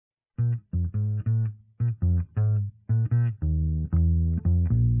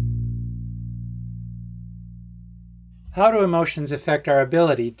How do emotions affect our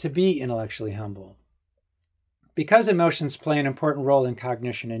ability to be intellectually humble? Because emotions play an important role in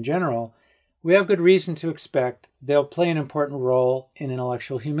cognition in general, we have good reason to expect they'll play an important role in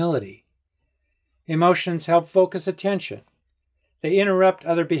intellectual humility. Emotions help focus attention. They interrupt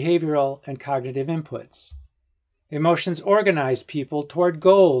other behavioral and cognitive inputs. Emotions organize people toward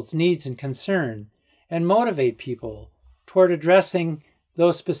goals, needs, and concern, and motivate people toward addressing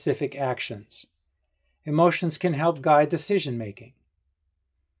those specific actions. Emotions can help guide decision-making.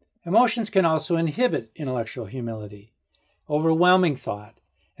 Emotions can also inhibit intellectual humility, overwhelming thought,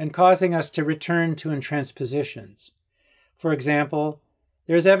 and causing us to return to entrenched positions. For example,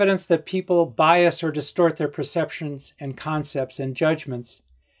 there is evidence that people bias or distort their perceptions and concepts and judgments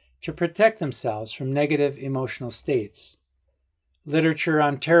to protect themselves from negative emotional states. Literature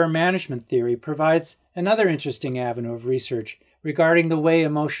on terror management theory provides another interesting avenue of research regarding the way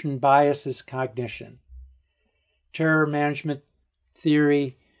emotion biases cognition. Terror management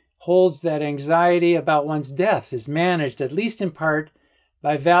theory holds that anxiety about one's death is managed, at least in part,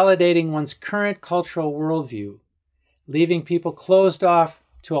 by validating one's current cultural worldview, leaving people closed off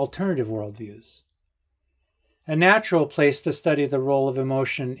to alternative worldviews. A natural place to study the role of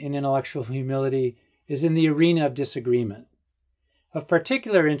emotion in intellectual humility is in the arena of disagreement. Of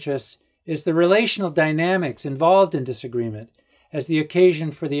particular interest is the relational dynamics involved in disagreement as the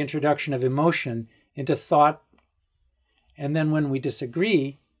occasion for the introduction of emotion into thought. And then when we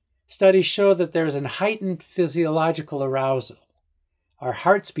disagree, studies show that there is a heightened physiological arousal. Our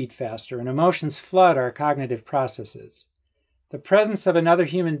hearts beat faster and emotions flood our cognitive processes. The presence of another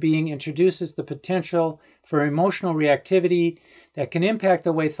human being introduces the potential for emotional reactivity that can impact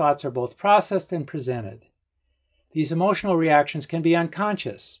the way thoughts are both processed and presented. These emotional reactions can be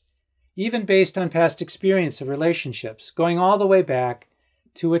unconscious, even based on past experience of relationships, going all the way back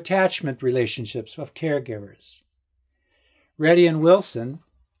to attachment relationships of caregivers. Reddy and Wilson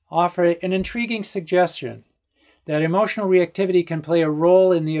offer an intriguing suggestion that emotional reactivity can play a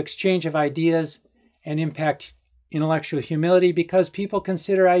role in the exchange of ideas and impact intellectual humility because people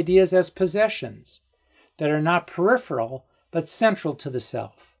consider ideas as possessions that are not peripheral but central to the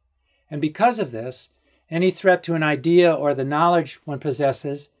self. And because of this, any threat to an idea or the knowledge one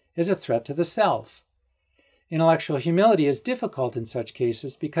possesses is a threat to the self. Intellectual humility is difficult in such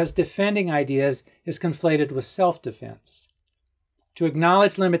cases because defending ideas is conflated with self-defense. To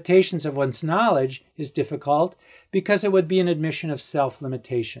acknowledge limitations of one's knowledge is difficult because it would be an admission of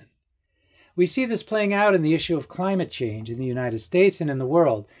self-limitation. We see this playing out in the issue of climate change in the United States and in the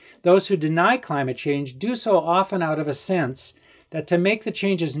world. Those who deny climate change do so often out of a sense that to make the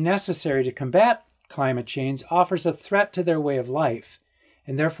changes necessary to combat climate change offers a threat to their way of life,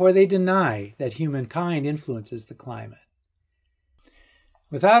 and therefore they deny that humankind influences the climate.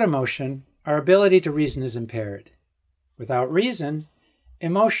 Without emotion, our ability to reason is impaired. Without reason,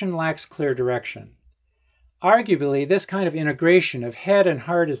 emotion lacks clear direction. Arguably, this kind of integration of head and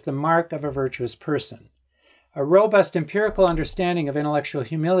heart is the mark of a virtuous person. A robust empirical understanding of intellectual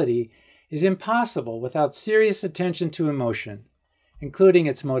humility is impossible without serious attention to emotion, including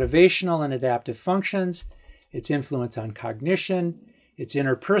its motivational and adaptive functions, its influence on cognition, its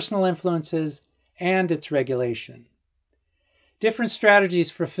interpersonal influences, and its regulation. Different strategies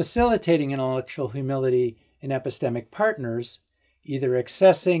for facilitating intellectual humility in epistemic partners, either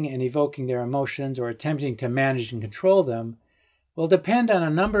accessing and evoking their emotions or attempting to manage and control them, will depend on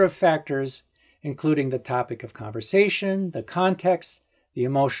a number of factors, including the topic of conversation, the context, the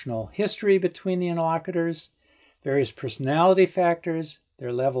emotional history between the interlocutors, various personality factors,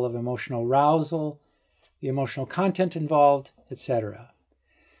 their level of emotional arousal, the emotional content involved, etc.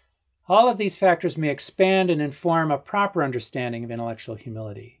 All of these factors may expand and inform a proper understanding of intellectual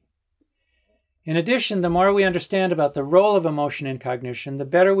humility. In addition, the more we understand about the role of emotion in cognition, the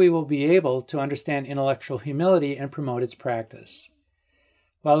better we will be able to understand intellectual humility and promote its practice.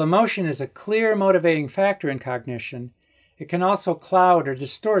 While emotion is a clear motivating factor in cognition, it can also cloud or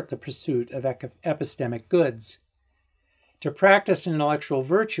distort the pursuit of epistemic goods. To practice an intellectual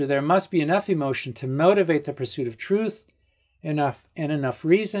virtue, there must be enough emotion to motivate the pursuit of truth, enough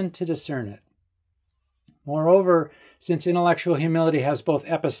reason to discern it. Moreover, since intellectual humility has both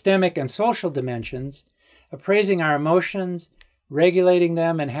epistemic and social dimensions, appraising our emotions, regulating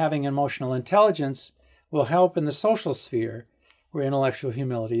them, and having emotional intelligence will help in the social sphere where intellectual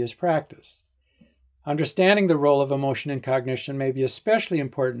humility is practiced. Understanding the role of emotion in cognition may be especially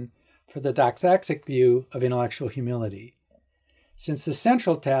important for the doxaxic view of intellectual humility. Since the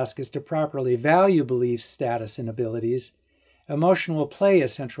central task is to properly value beliefs, status, and abilities, emotion will play a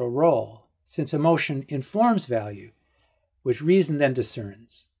central role, since emotion informs value, which reason then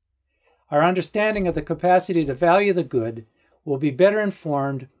discerns. Our understanding of the capacity to value the good will be better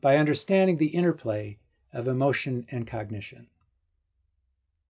informed by understanding the interplay of emotion and cognition.